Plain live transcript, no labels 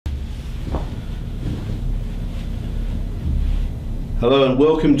Hello and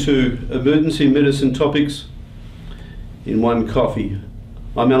welcome to Emergency Medicine Topics in One Coffee.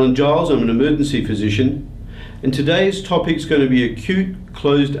 I'm Alan Giles, I'm an emergency physician, and today's topic is going to be acute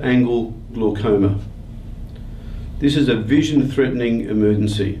closed-angle glaucoma. This is a vision-threatening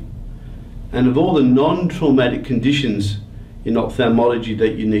emergency, and of all the non-traumatic conditions in ophthalmology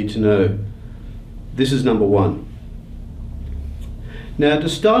that you need to know, this is number one. Now, to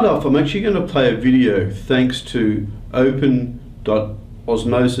start off, I'm actually going to play a video thanks to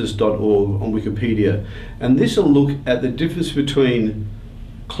open.osmosis.org on Wikipedia, and this will look at the difference between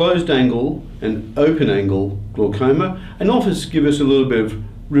closed angle and open angle glaucoma and offers give us a little bit of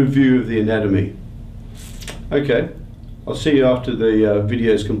review of the anatomy. Okay, I'll see you after the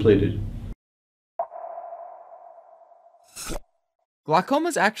video is completed. Glaucoma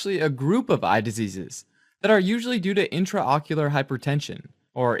is actually a group of eye diseases that are usually due to intraocular hypertension,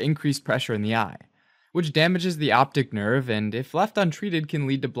 or increased pressure in the eye, which damages the optic nerve and, if left untreated, can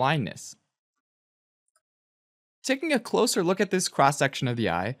lead to blindness. Taking a closer look at this cross-section of the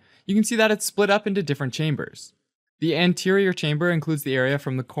eye, you can see that it's split up into different chambers. The anterior chamber includes the area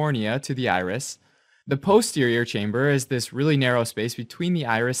from the cornea to the iris. The posterior chamber is this really narrow space between the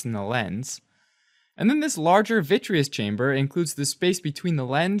iris and the lens. And then this larger vitreous chamber includes the space between the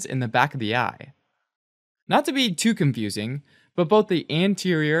lens and the back of the eye. Not to be too confusing, but both the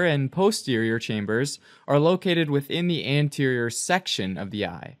anterior and posterior chambers are located within the anterior section of the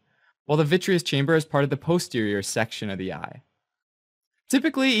eye, while the vitreous chamber is part of the posterior section of the eye.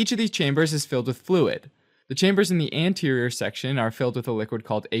 Typically, each of these chambers is filled with fluid. The chambers in the anterior section are filled with a liquid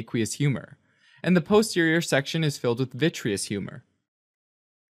called aqueous humor, and the posterior section is filled with vitreous humor.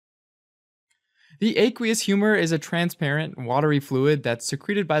 The aqueous humor is a transparent, watery fluid that's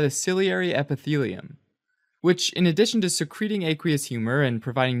secreted by the ciliary epithelium, which, in addition to secreting aqueous humor and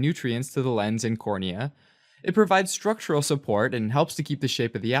providing nutrients to the lens and cornea, it provides structural support and helps to keep the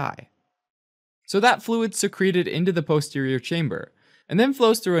shape of the eye. So that fluid's secreted into the posterior chamber, and then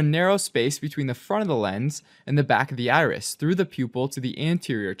flows through a narrow space between the front of the lens and the back of the iris, through the pupil to the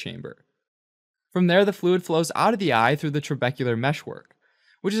anterior chamber. From there, the fluid flows out of the eye through the trabecular meshwork,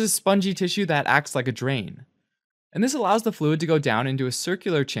 which is a spongy tissue that acts like a drain. And this allows the fluid to go down into a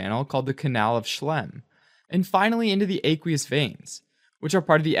circular channel called the canal of Schlemm, and finally into the aqueous veins, which are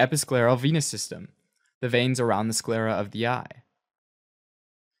part of the episcleral venous system, the veins around the sclera of the eye.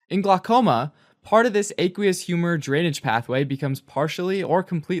 In glaucoma, part of this aqueous humor drainage pathway becomes partially or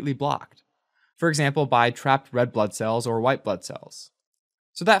completely blocked, for example by trapped red blood cells or white blood cells.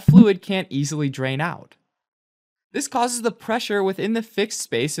 So that fluid can't easily drain out. This causes the pressure within the fixed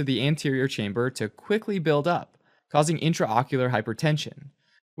space of the anterior chamber to quickly build up, causing intraocular hypertension,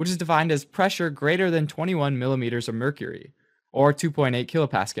 which is defined as pressure greater than 21 millimeters of mercury, or 2.8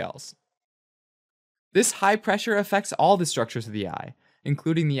 kilopascals. This high pressure affects all the structures of the eye,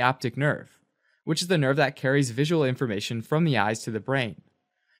 including the optic nerve, which is the nerve that carries visual information from the eyes to the brain.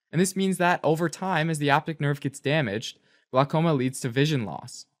 And this means that over time, as the optic nerve gets damaged, glaucoma leads to vision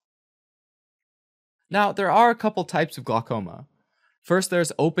loss. Now, there are a couple types of glaucoma. First,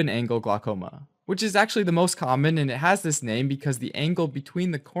 there's open-angle glaucoma, which is actually the most common, and it has this name because the angle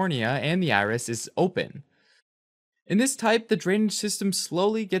between the cornea and the iris is open. In this type, the drainage system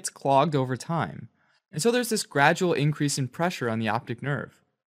slowly gets clogged over time, and so there's this gradual increase in pressure on the optic nerve.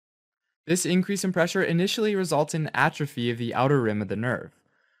 This increase in pressure initially results in atrophy of the outer rim of the nerve,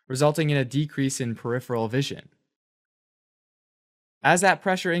 resulting in a decrease in peripheral vision. As that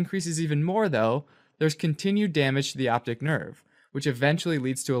pressure increases even more, though, there's continued damage to the optic nerve, which eventually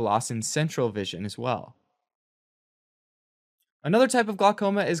leads to a loss in central vision as well. Another type of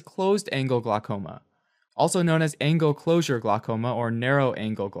glaucoma is closed-angle glaucoma, also known as angle closure glaucoma or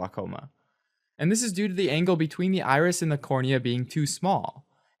narrow-angle glaucoma. And this is due to the angle between the iris and the cornea being too small,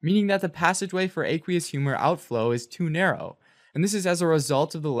 meaning that the passageway for aqueous humor outflow is too narrow, and this is as a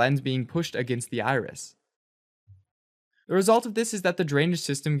result of the lens being pushed against the iris. The result of this is that the drainage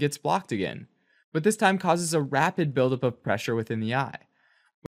system gets blocked again, but this time causes a rapid buildup of pressure within the eye.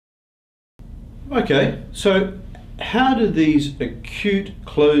 Okay, so how do these acute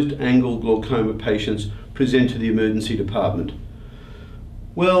closed-angle glaucoma patients present to the emergency department?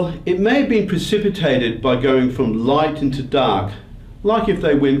 Well, it may have been precipitated by going from light into dark, like if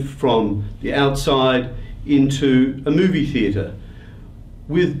they went from the outside into a movie theatre.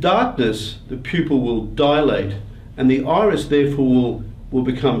 With darkness, the pupil will dilate, and the iris therefore will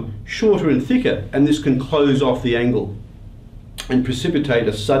become shorter and thicker, and this can close off the angle and precipitate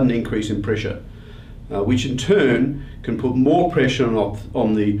a sudden increase in pressure, which in turn can put more pressure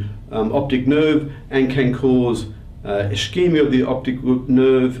on the optic nerve and can cause ischemia of the optic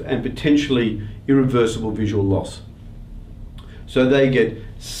nerve and potentially irreversible visual loss. So they get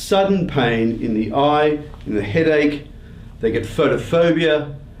sudden pain in the eye, in the headache, they get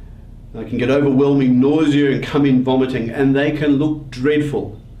photophobia, they can get overwhelming nausea and come in vomiting, and they can look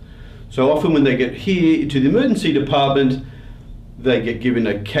dreadful. So often when they get here to the emergency department, they get given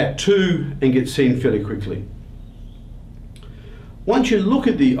a Cat 2 and get seen fairly quickly. Once you look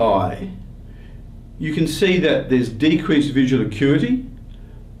at the eye, you can see that there's decreased visual acuity.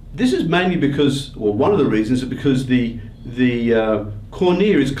 This is mainly because, or one of the reasons, is because the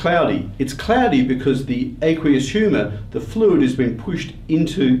cornea is cloudy. It's cloudy because the aqueous humor, the fluid, has been pushed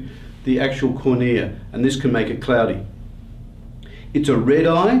into the actual cornea, and this can make it cloudy. It's a red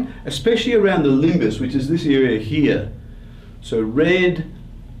eye, especially around the limbus, which is this area here. So red,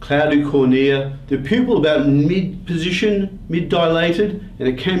 cloudy cornea, the pupil about mid-position, mid-dilated, and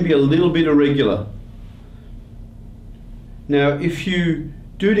it can be a little bit irregular. Now, if you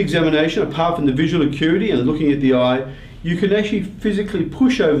do an examination, apart from the visual acuity and looking at the eye, you can actually physically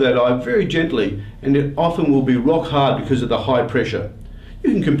push over that eye very gently, and it often will be rock hard because of the high pressure.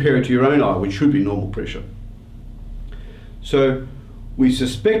 You can compare it to your own eye, which should be normal pressure. So we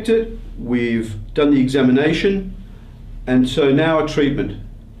suspect it, we've done the examination, and so now a treatment.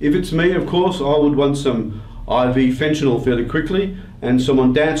 If it's me, of course, I would want some IV fentanyl fairly quickly and some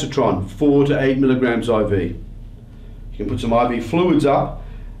ondansetron, 4 to 8 milligrams IV. You can put some IV fluids up,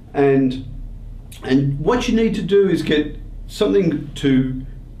 and what you need to do is get something to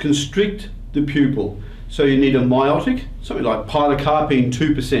constrict the pupil. So you need a miotic, something like pilocarpine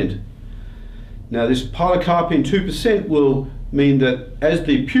 2%. Now this pilocarpine 2% will mean that as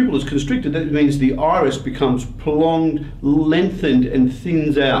the pupil is constricted, that means the iris becomes prolonged, lengthened, and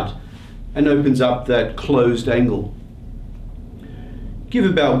thins out and opens up that closed angle. Give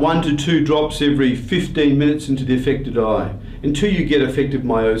about 1 to 2 drops every 15 minutes into the affected eye until you get effective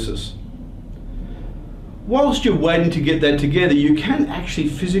meiosis. Whilst you're waiting to get that together, you can actually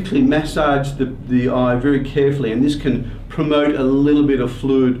physically massage the eye very carefully, and this can promote a little bit of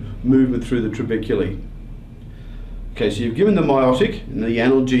fluid movement through the trabeculae. Okay, so you've given the miotic and the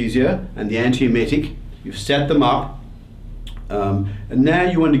analgesia and the antiemetic, you've set them up, and now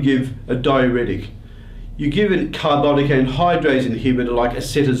you want to give a diuretic. You give a carbonic anhydrase inhibitor like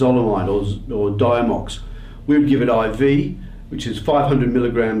acetazolamide or Diamox. We would give it IV, which is 500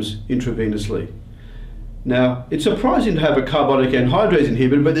 milligrams intravenously. Now, it's surprising to have a carbonic anhydrase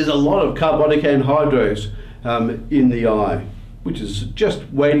inhibitor, but there's a lot of carbonic anhydrase in the eye, which is just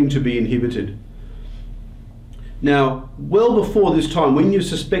waiting to be inhibited. Now, well before this time, when you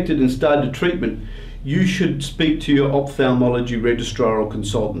suspected and started treatment, you should speak to your ophthalmology registrar or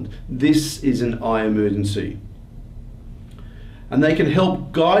consultant. This is an eye emergency. And they can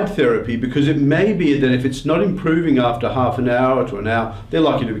help guide therapy, because it may be that if it's not improving after half an hour to an hour, they're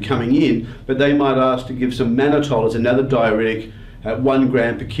likely to be coming in, but they might ask to give some mannitol as another diuretic at 1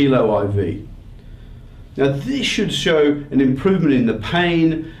 gram per kilo IV. Now this should show an improvement in the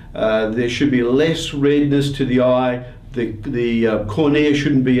pain, there should be less redness to the eye, the cornea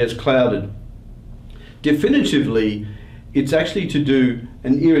shouldn't be as clouded. Definitively, it's actually to do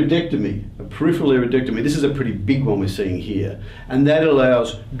an iridectomy, a peripheral iridectomy. This is a pretty big one we're seeing here, and that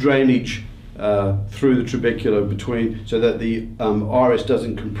allows drainage through the trabecula between, so that the iris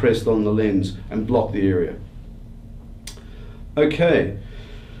doesn't compress on the lens and block the area. Okay,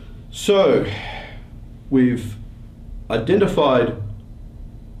 so we've identified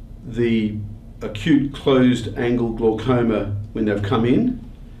the acute closed angle glaucoma when they've come in.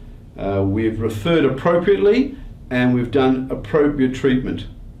 We've referred appropriately, and we've done appropriate treatment.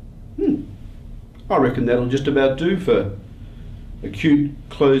 I reckon that'll just about do for acute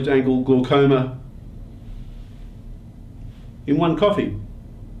closed angle glaucoma in one coffee.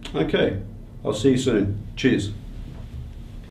 Okay, I'll see you soon. Cheers.